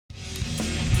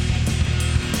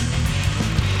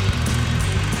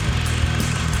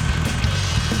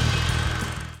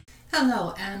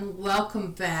Hello and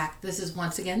welcome back. This is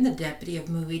once again the Deputy of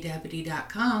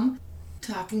MovieDeputy.com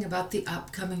talking about the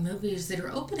upcoming movies that are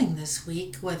opening this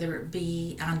week, whether it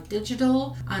be on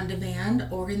digital, on demand,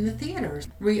 or in the theaters.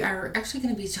 We are actually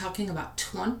going to be talking about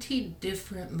 20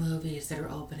 different movies that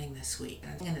are opening this week,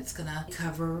 and it's going to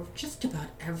cover just about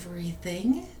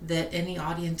everything that any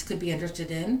audience could be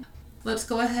interested in. Let's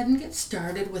go ahead and get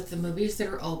started with the movies that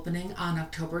are opening on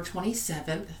October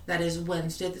 27th. That is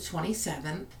Wednesday the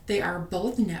 27th. They are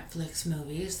both Netflix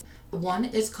movies. One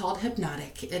is called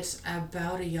Hypnotic. It's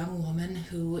about a young woman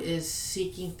who is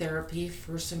seeking therapy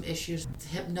for some issues.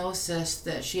 Hypnosis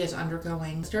that she is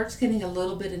undergoing starts getting a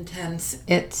little bit intense.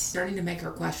 It's starting to make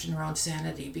her question her own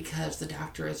sanity because the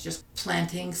doctor is just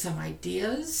planting some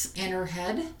ideas in her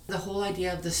head. The whole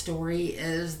idea of the story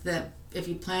is that if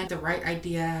you plant the right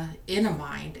idea in a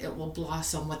mind, it will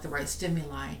blossom with the right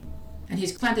stimuli. And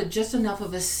he's planted just enough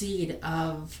of a seed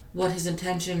of what his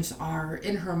intentions are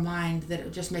in her mind that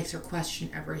it just makes her question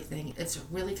everything. It's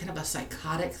really kind of a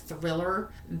psychotic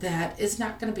thriller that is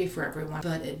not going to be for everyone,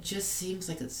 but it just seems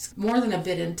like it's more than a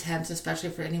bit intense, especially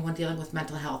for anyone dealing with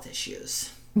mental health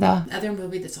issues. The other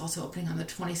movie that's also opening on the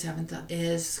 27th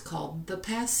is called The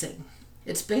Passing.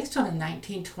 It's based on a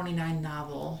 1929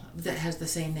 novel that has the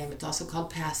same name. It's also called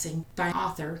Passing by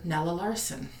author Nella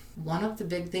Larson. One of the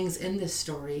big things in this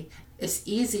story, it's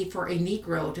easy for a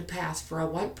Negro to pass for a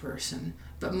white person,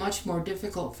 but much more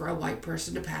difficult for a white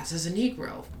person to pass as a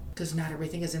Negro, because not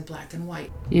everything is in black and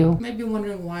white. You may be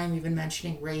wondering why I'm even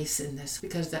mentioning race in this,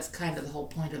 because that's kind of the whole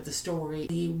point of the story.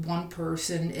 The one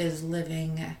person is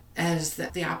living as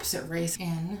the opposite race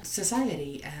in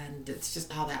society, and it's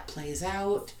just how that plays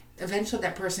out. Eventually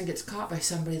that person gets caught by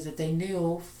somebody that they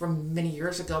knew from many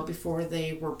years ago before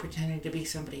they were pretending to be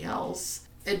somebody else.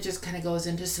 It just kind of goes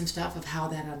into some stuff of how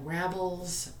that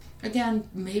unravels. Again,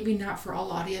 maybe not for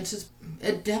all audiences.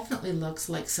 It definitely looks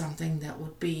like something that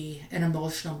would be an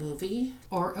emotional movie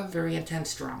or a very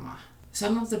intense drama.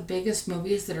 Some of the biggest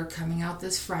movies that are coming out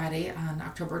this Friday on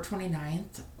October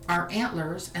 29th are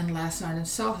Antlers and Last Night in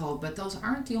Soho, but those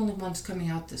aren't the only ones coming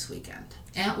out this weekend.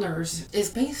 Antlers is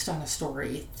based on a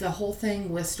story. The whole thing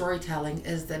with storytelling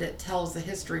is that it tells the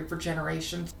history for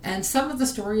generations, and some of the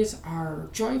stories are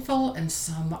joyful and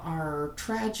some are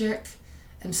tragic.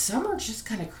 And some are just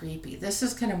kind of creepy. This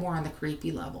is kind of more on the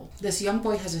creepy level. This young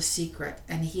boy has a secret,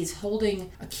 and he's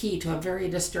holding a key to a very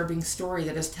disturbing story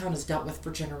that his town has dealt with for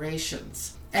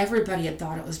generations. Everybody had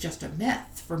thought it was just a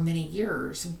myth for many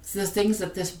years. The things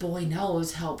that this boy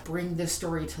knows help bring this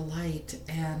story to light,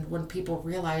 and when people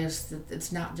realize that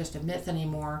it's not just a myth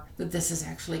anymore, that this is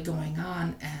actually going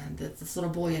on, and that this little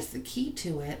boy is the key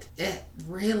to it, it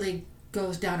really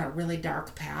goes down a really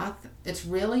dark path. It's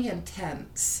really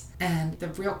intense, and the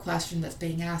real question that's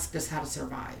being asked is how to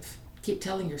survive. Keep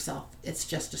telling yourself it's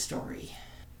just a story.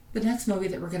 The next movie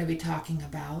that we're going to be talking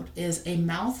about is A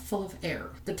Mouthful of Air.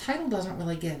 The title doesn't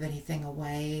really give anything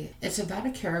away. It's about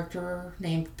a character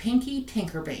named Pinky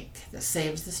Tinkerbink that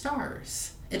saves the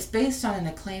stars. It's based on an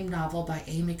acclaimed novel by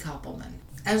Amy Koppelman.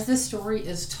 As this story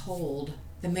is told,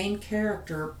 the main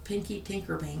character, Pinky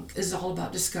Tinkerbink, is all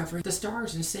about discovering the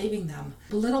stars and saving them.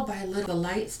 Little by little, the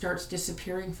light starts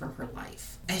disappearing from her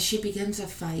life as she begins a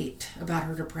fight about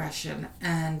her depression,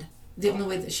 and the only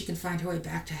way that she can find her way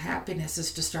back to happiness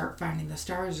is to start finding the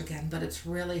stars again, but it's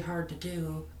really hard to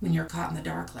do when you're caught in the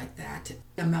dark like that.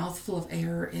 A Mouthful of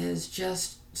Air is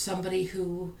just somebody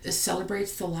who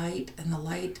celebrates the light, and the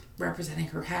light representing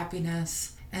her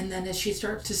happiness. And then as she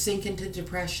starts to sink into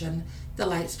depression, the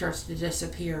light starts to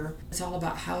disappear. It's all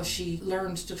about how she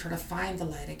learns to try to find the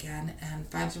light again and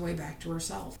finds her way back to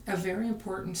herself. A very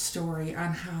important story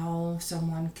on how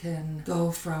someone can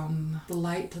go from the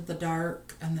light to the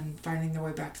dark and then finding their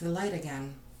way back to the light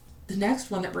again. The next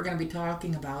one that we're going to be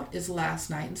talking about is Last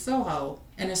Night in Soho.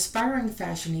 An aspiring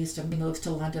fashionista moves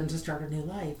to London to start a new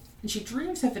life. And she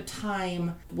dreams of a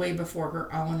time way before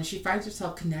her own, and she finds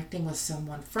herself connecting with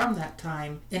someone from that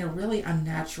time in a really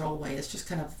unnatural way. It's just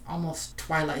kind of almost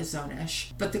Twilight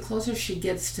Zone-ish. But the closer she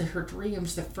gets to her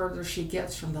dreams, the further she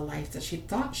gets from the life that she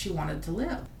thought she wanted to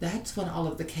live. That's when all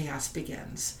of the chaos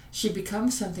begins. She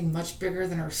becomes something much bigger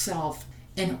than herself.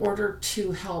 In order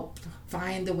to help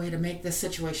find the way to make this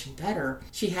situation better,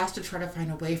 she has to try to find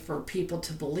a way for people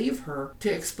to believe her, to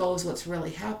expose what's really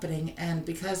happening. And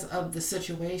because of the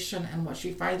situation and what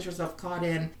she finds herself caught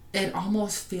in, it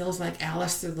almost feels like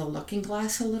Alice through the looking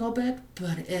glass a little bit,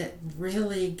 but it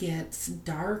really gets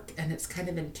dark and it's kind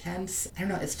of intense. I don't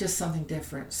know, it's just something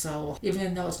different. So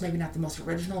even though it's maybe not the most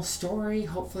original story,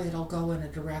 hopefully it'll go in a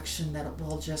direction that it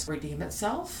will just redeem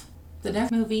itself. The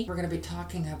next movie we're going to be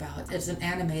talking about is an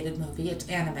animated movie. It's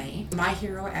anime. My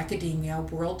Hero Academia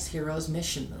World's Heroes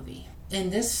Mission movie. In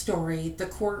this story, the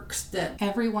quirks that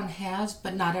everyone has,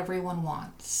 but not everyone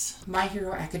wants. My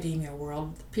Hero Academia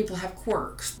world, people have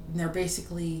quirks. And they're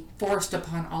basically forced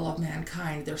upon all of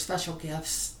mankind. They're special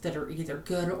gifts that are either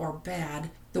good or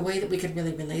bad. The way that we could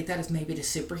really relate that is maybe to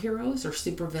superheroes or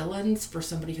supervillains for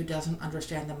somebody who doesn't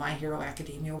understand the My Hero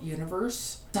Academia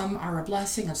universe. Some are a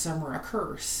blessing and some are a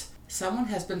curse. Someone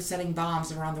has been setting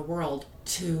bombs around the world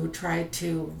to try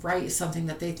to right something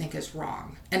that they think is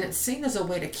wrong. And it's seen as a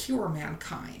way to cure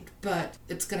mankind, but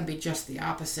it's going to be just the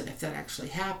opposite if that actually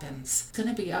happens. It's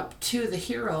going to be up to the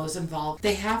heroes involved.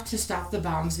 They have to stop the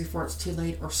bombs before it's too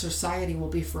late, or society will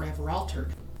be forever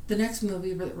altered. The next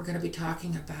movie that we're going to be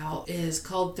talking about is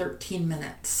called 13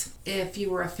 Minutes. If you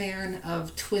were a fan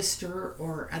of Twister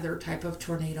or other type of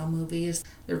tornado movies,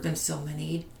 there have been so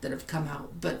many that have come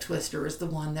out, but Twister is the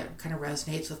one that kind of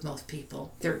resonates with most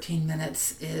people. 13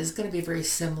 Minutes is going to be very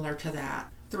similar to that.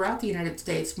 Throughout the United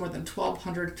States, more than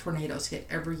 1,200 tornadoes hit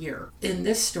every year. In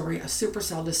this story, a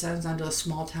supercell descends onto a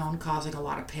small town, causing a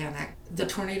lot of panic. The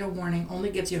tornado warning only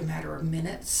gives you a matter of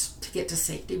minutes to get to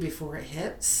safety before it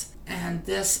hits. And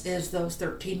this is those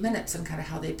 13 minutes and kind of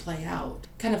how they play out.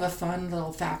 Kind of a fun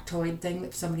little factoid thing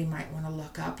that somebody might want to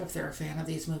look up if they're a fan of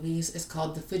these movies is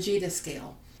called the Fujita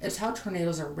scale. It's how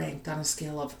tornadoes are ranked on a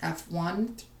scale of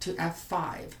F1 to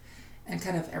F5 and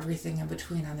kind of everything in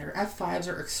between on there.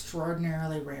 F5s are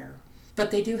extraordinarily rare,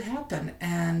 but they do happen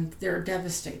and they're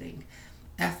devastating.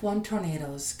 F1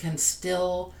 tornadoes can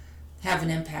still have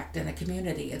an impact in a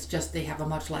community. It's just they have a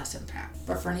much less impact.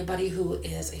 But for anybody who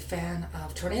is a fan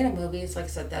of tornado movies, like I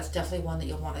said, that's definitely one that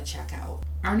you'll want to check out.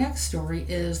 Our next story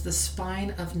is The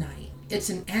Spine of Night. It's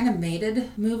an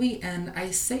animated movie, and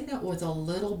I say that with a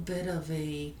little bit of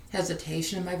a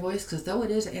hesitation in my voice, because though it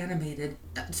is animated,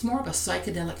 it's more of a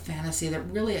psychedelic fantasy that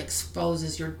really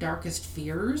exposes your darkest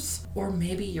fears, or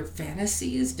maybe your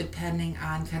fantasies, depending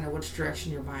on kind of which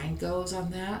direction your mind goes on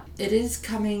that. It is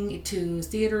coming to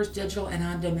theaters, digital, and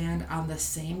on demand on the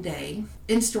same day.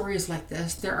 In stories like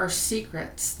this, there are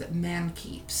secrets that man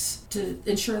keeps to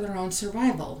ensure their own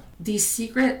survival. These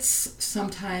secrets,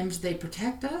 sometimes they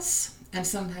protect us, and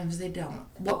sometimes they don't.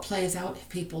 What plays out if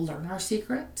people learn our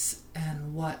secrets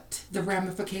and what the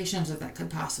ramifications of that could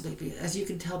possibly be. As you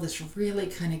can tell, this really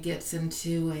kind of gets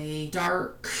into a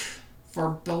dark,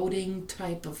 foreboding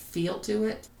type of feel to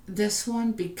it. This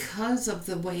one, because of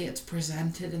the way it's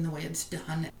presented and the way it's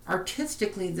done,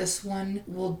 artistically, this one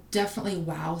will definitely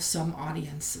wow some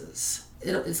audiences.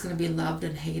 It's going to be loved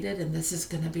and hated, and this is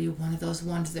going to be one of those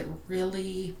ones that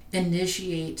really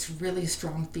initiates really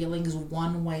strong feelings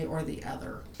one way or the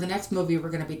other. The next movie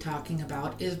we're going to be talking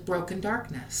about is Broken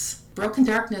Darkness. Broken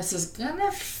Darkness is going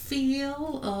to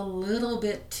feel a little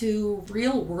bit too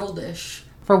real-worldish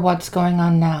for what's going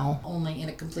on now, only in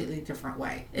a completely different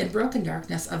way. In Broken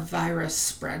Darkness, a virus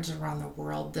spreads around the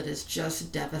world that is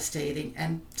just devastating,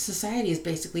 and society is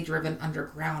basically driven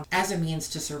underground as a means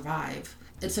to survive.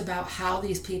 It's about how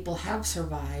these people have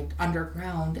survived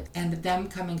underground and them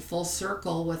coming full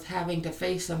circle with having to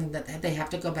face something that they have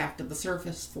to go back to the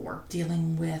surface for.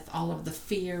 Dealing with all of the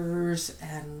fears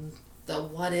and the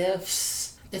what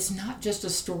ifs. It's not just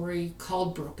a story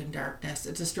called Broken Darkness.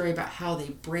 It's a story about how they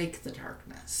break the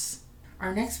darkness.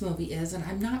 Our next movie is, and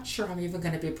I'm not sure I'm even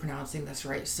going to be pronouncing this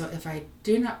right, so if I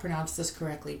do not pronounce this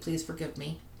correctly, please forgive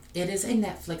me. It is a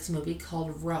Netflix movie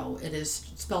called Roh. It is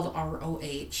spelled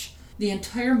R-O-H. The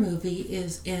entire movie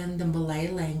is in the Malay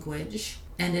language,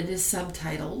 and it is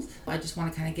subtitled. I just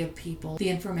want to kind of give people the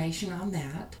information on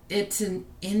that. It's an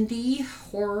indie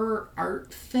horror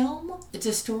art film. It's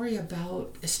a story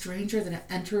about a stranger that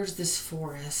enters this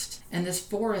forest, and this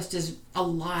forest is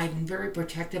alive and very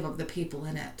protective of the people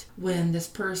in it. When this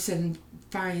person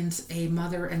finds a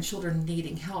mother and children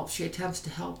needing help, she attempts to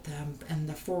help them, and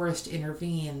the forest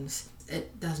intervenes.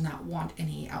 It does not want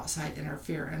any outside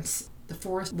interference. The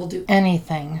forest will do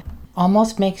anything.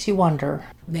 Almost makes you wonder.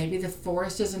 Maybe the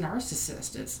forest is a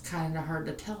narcissist. It's kind of hard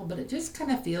to tell, but it just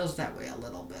kind of feels that way a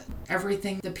little bit.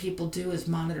 Everything that people do is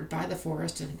monitored by the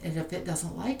forest, and if it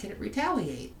doesn't like it, it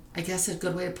retaliates. I guess a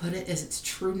good way to put it is its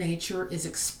true nature is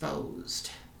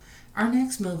exposed. Our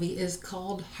next movie is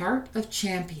called Heart of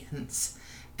Champions.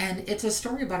 And it's a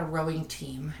story about a rowing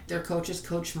team. Their coach is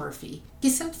Coach Murphy. He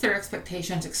sets their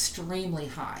expectations extremely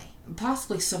high.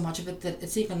 Possibly so much of it that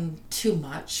it's even too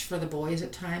much for the boys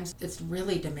at times. It's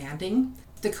really demanding.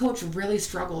 The coach really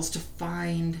struggles to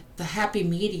find the happy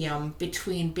medium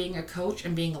between being a coach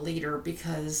and being a leader,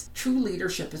 because true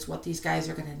leadership is what these guys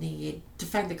are going to need to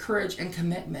find the courage and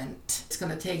commitment it's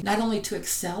going to take not only to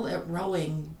excel at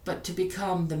rowing, but to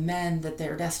become the men that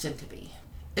they're destined to be.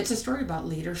 It's a story about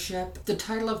leadership. The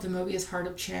title of the movie is Heart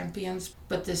of Champions,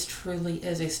 but this truly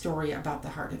is a story about the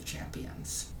heart of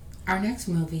champions. Our next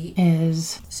movie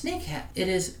is Snakehead. It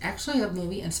is actually a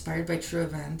movie inspired by true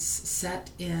events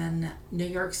set in New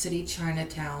York City,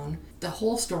 Chinatown. The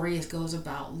whole story goes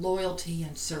about loyalty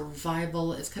and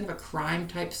survival. It's kind of a crime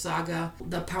type saga.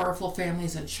 The powerful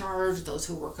families in charge, those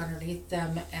who work underneath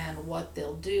them, and what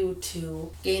they'll do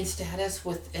to gain status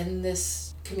within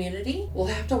this community. We'll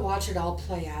have to watch it all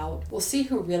play out. We'll see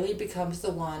who really becomes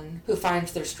the one who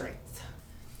finds their strength.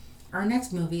 Our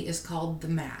next movie is called The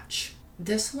Match.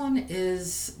 This one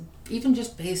is, even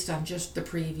just based on just the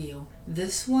preview,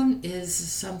 this one is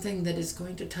something that is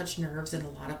going to touch nerves in a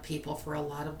lot of people for a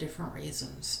lot of different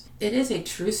reasons. It is a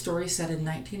true story set in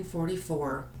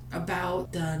 1944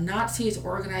 about the Nazis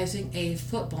organizing a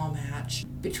football match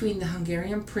between the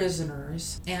Hungarian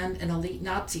prisoners and an elite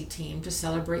Nazi team to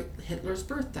celebrate Hitler's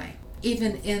birthday.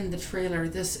 Even in the trailer,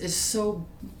 this is so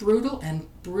brutal and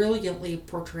brilliantly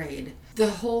portrayed. The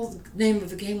whole name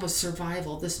of the game was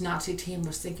survival. This Nazi team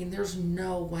was thinking there's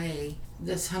no way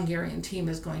this Hungarian team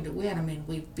is going to win. I mean,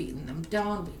 we've beaten them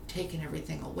down, we've taken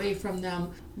everything away from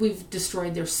them, we've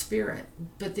destroyed their spirit,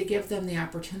 but they give them the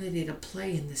opportunity to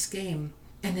play in this game.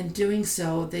 And in doing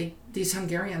so, these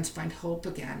Hungarians find hope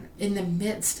again. In the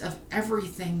midst of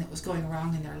everything that was going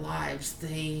wrong in their lives,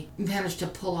 they managed to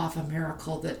pull off a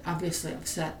miracle that obviously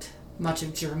upset much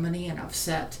of Germany and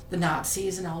upset the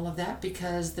Nazis and all of that,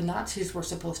 because the Nazis were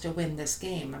supposed to win this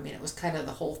game. I mean, it was kind of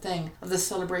the whole thing of the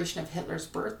celebration of Hitler's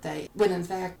birthday, when in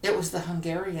fact it was the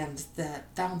Hungarians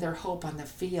that found their hope on the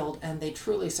field, and they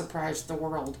truly surprised the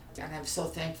world. And I'm so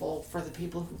thankful for the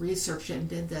people who researched it and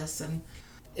did this. And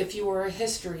if you are a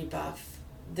history buff,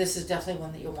 this is definitely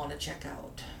one that you'll want to check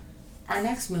out. Our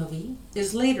next movie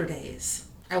is Later Days.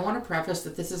 I want to preface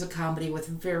that this is a comedy with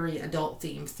very adult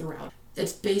themes throughout.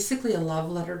 It's basically a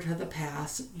love letter to the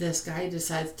past. This guy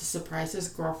decides to surprise his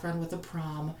girlfriend with a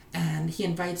prom, and he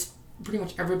invites pretty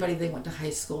much everybody they went to high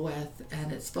school with,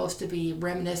 and it's supposed to be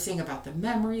reminiscing about the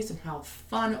memories and how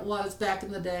fun it was back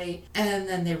in the day, and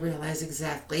then they realize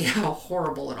exactly how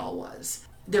horrible it all was.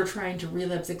 They're trying to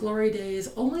relive the glory days,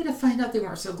 only to find out they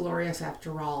weren't so glorious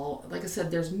after all. Like I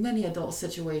said, there's many adult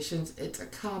situations. It's a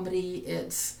comedy.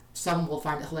 Some will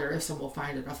find it hilarious, some will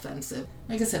find it offensive.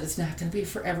 Like I said, it's not going to be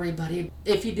for everybody.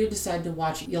 If you do decide to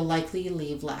watch it, you'll likely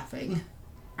leave laughing.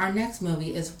 Our next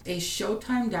movie is a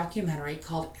Showtime documentary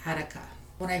called Attica.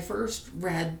 When I first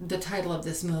read the title of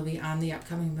this movie on the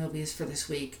upcoming movies for this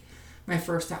week, my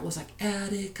first thought was like,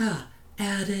 Attica,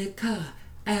 Attica,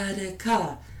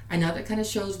 Attica. I know that kind of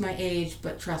shows my age,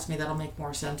 but trust me, that'll make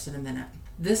more sense in a minute.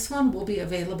 This one will be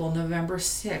available November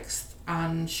 6th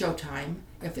on Showtime.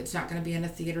 If it's not going to be in a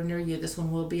theater near you, this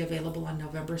one will be available on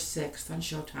November 6th on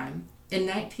Showtime. In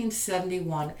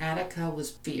 1971, Attica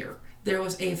was fear. There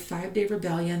was a 5-day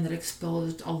rebellion that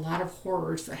exposed a lot of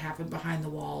horrors that happened behind the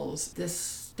walls.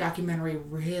 This documentary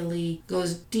really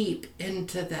goes deep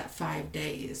into that 5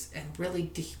 days and really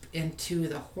deep into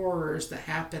the horrors that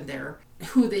happened there,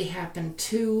 who they happened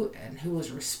to and who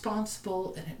was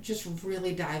responsible, and it just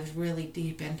really dives really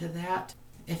deep into that.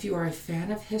 If you are a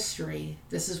fan of history,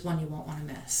 this is one you won't want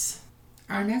to miss.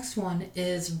 Our next one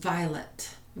is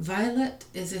Violet. Violet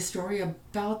is a story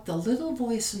about the little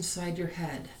voice inside your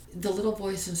head. The little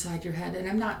voice inside your head, and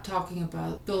I'm not talking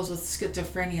about those with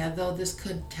schizophrenia, though this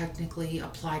could technically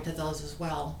apply to those as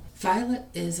well. Violet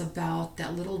is about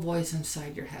that little voice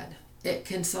inside your head. It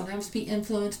can sometimes be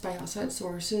influenced by outside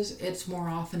sources. It's more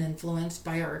often influenced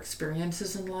by our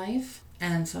experiences in life,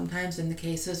 and sometimes in the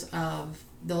cases of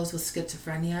those with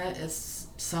schizophrenia, it's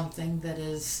something that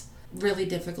is really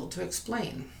difficult to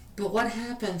explain. But what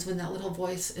happens when that little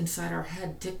voice inside our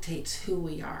head dictates who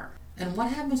we are? And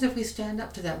what happens if we stand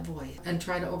up to that voice and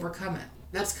try to overcome it?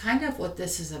 That's kind of what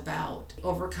this is about.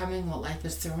 Overcoming what life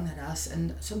has thrown at us,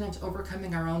 and sometimes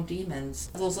overcoming our own demons.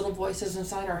 Those little voices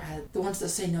inside our head, the ones that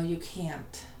say, no, you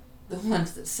can't. The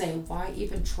ones that say, why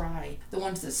even try? The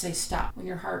ones that say, stop. When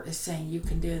your heart is saying, you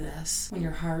can do this. When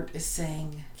your heart is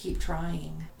saying, keep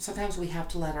trying. Sometimes we have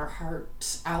to let our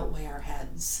hearts outweigh our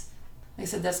heads. Like I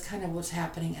said, that's kind of what's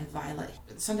happening in Violet.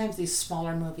 Sometimes these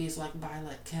smaller movies like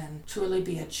Violet can truly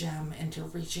be a gem into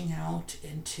reaching out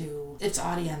into its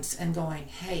audience and going,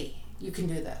 hey, you can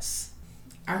do this.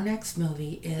 Our next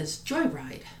movie is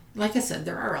Joyride. Like I said,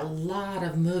 there are a lot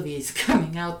of movies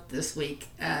coming out this week,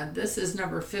 and this is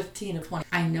number 15 of 20.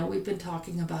 I know we've been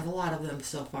talking about a lot of them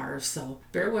so far, so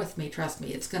bear with me, trust me,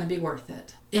 it's going to be worth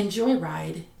it. In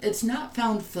Joyride, it's not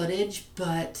found footage,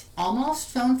 but almost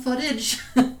found footage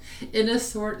in a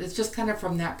sort. It's just kind of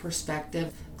from that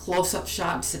perspective. Close-up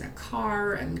shots in a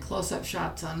car and close-up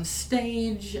shots on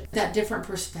stage. That different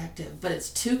perspective, but it's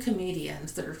two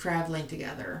comedians that are traveling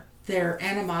together. Their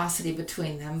animosity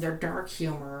between them, their dark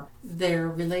humor, their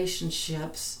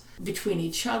relationships between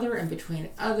each other and between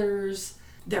others,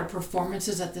 their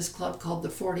performances at this club called the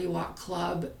 40 Watt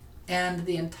Club, and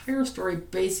the entire story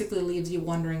basically leaves you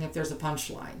wondering if there's a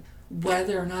punchline.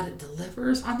 Whether or not it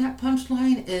delivers on that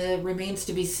punchline, it remains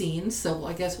to be seen, so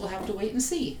I guess we'll have to wait and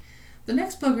see. The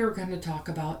next movie we're going to talk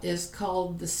about is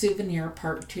called The Souvenir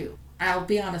Part 2. I'll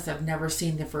be honest, I've never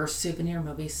seen the first Souvenir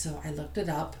movie, so I looked it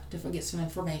up to get some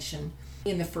information.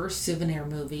 In the first Souvenir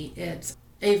movie, it's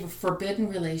a forbidden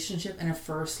relationship and a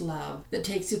first love that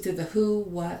takes you through the who,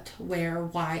 what, where,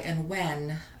 why, and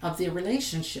when of the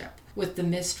relationship, with the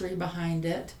mystery behind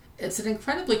it. It's an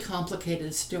incredibly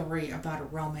complicated story about a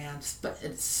romance, but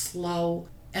it's slow,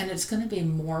 and it's going to be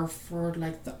more for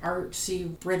like the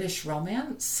artsy British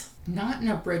romance. Not in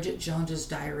a Bridget Jones's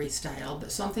Diary style,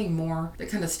 but something more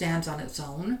that kind of stands on its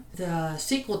own. The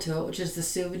sequel to it, which is The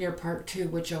Souvenir Part 2,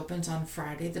 which opens on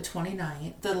Friday the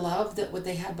 29th. The love that what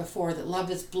they had before, that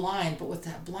love is blind, but with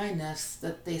that blindness,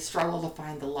 that they struggle to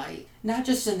find the light. Not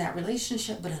just in that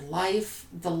relationship, but in life.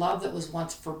 The love that was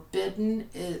once forbidden,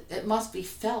 it must be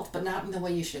felt, but not in the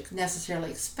way you should necessarily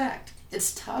expect.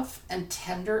 It's tough and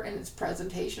tender in its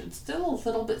presentation. It's still a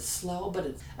little bit slow, but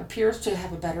it appears to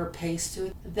have a better pace to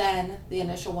it than the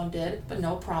initial one did, but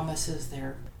no promises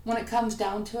there. When it comes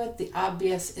down to it, the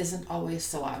obvious isn't always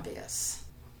so obvious.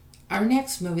 Our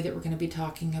next movie that we're going to be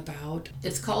talking about,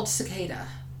 it's called Cicada,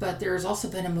 but there's also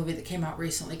been a movie that came out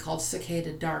recently called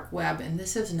Cicada Dark Web, and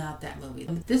this is not that movie.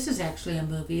 This is actually a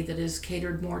movie that is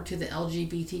catered more to the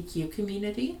LGBTQ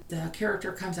community. The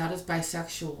character comes out as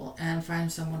bisexual and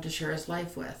finds someone to share his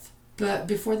life with. But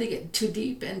before they get too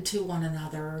deep into one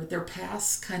another, their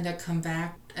pasts kind of come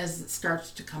back as it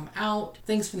starts to come out.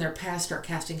 Things from their past start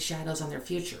casting shadows on their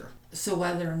future. So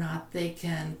whether or not they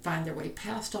can find their way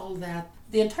past all that,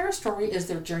 the entire story is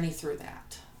their journey through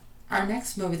that. Our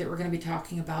next movie that we're going to be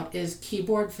talking about is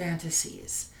Keyboard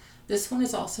Fantasies. This one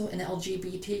is also an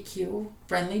LGBTQ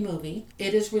friendly movie.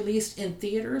 It is released in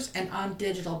theaters and on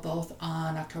digital both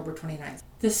on October 29th.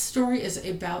 This story is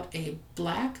about a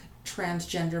black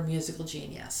transgender musical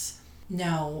genius.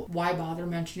 Now, why bother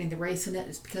mentioning the race in it?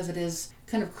 It's because it is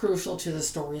kind of crucial to the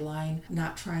storyline.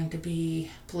 Not trying to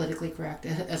be politically correct.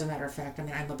 As a matter of fact, I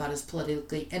mean, I'm about as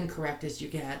politically incorrect as you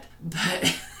get.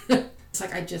 But it's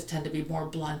like I just tend to be more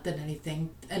blunt than anything.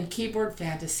 And Keyboard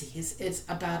Fantasies, it's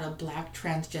about a black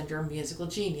transgender musical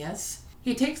genius.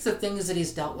 He takes the things that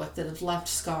he's dealt with that have left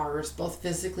scars, both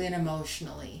physically and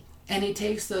emotionally. And he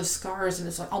takes those scars and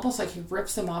it's like almost like he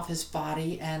rips them off his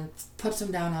body and puts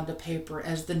them down onto paper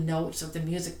as the notes of the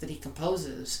music that he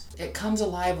composes. It comes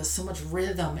alive with so much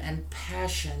rhythm and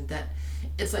passion that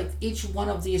it's like each one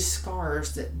of these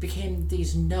scars that became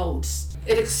these notes,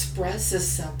 it expresses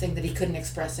something that he couldn't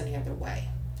express any other way.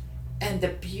 And the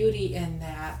beauty in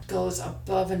that goes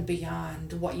above and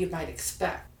beyond what you might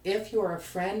expect. If you're a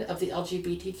friend of the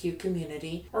LGBTQ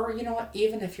community, or you know what,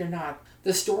 even if you're not,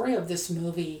 the story of this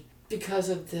movie, because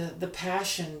of the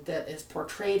passion that is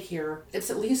portrayed here, it's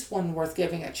at least one worth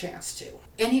giving a chance to.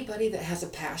 Anybody that has a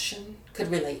passion could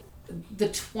relate. The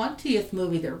 20th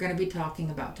movie that we're going to be talking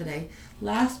about today,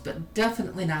 last but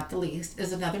definitely not the least,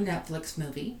 is another Netflix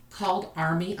movie called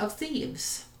Army of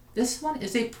Thieves. This one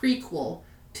is a prequel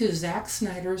to Zack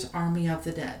Snyder's Army of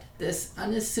the Dead. This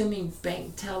unassuming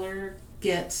bank teller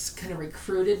gets kind of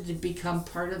recruited to become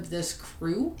part of this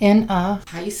crew in a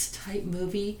heist type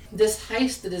movie. This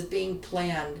heist that is being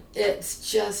planned, it's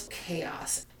just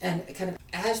chaos. And kind of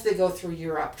as they go through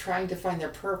Europe trying to find their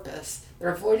purpose,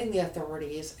 they're avoiding the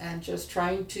authorities and just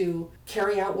trying to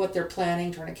carry out what they're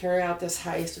planning, trying to carry out this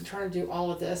heist and trying to do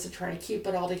all of this and trying to keep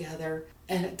it all together.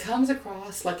 And it comes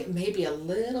across like it may be a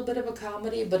little bit of a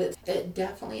comedy, but it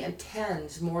definitely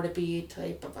intends more to be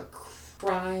type of a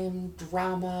crime,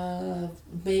 drama,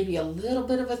 maybe a little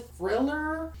bit of a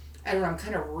thriller. I don't know, I'm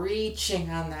kind of reaching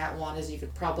on that one, as you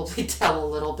could probably tell a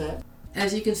little bit.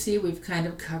 As you can see, we've kind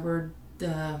of covered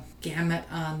the gamut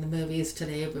on the movies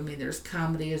today. I mean, there's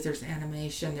comedies, there's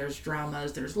animation, there's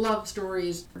dramas, there's love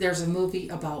stories, there's a movie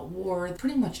about war,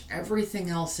 pretty much everything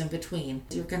else in between.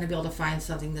 You're going to be able to find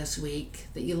something this week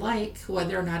that you like,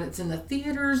 whether or not it's in the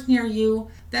theaters near you.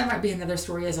 That might be another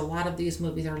story, as a lot of these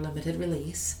movies are limited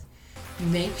release.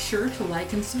 Make sure to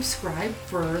like and subscribe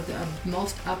for the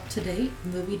most up-to-date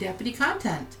Movie Deputy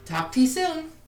content. Talk to you soon.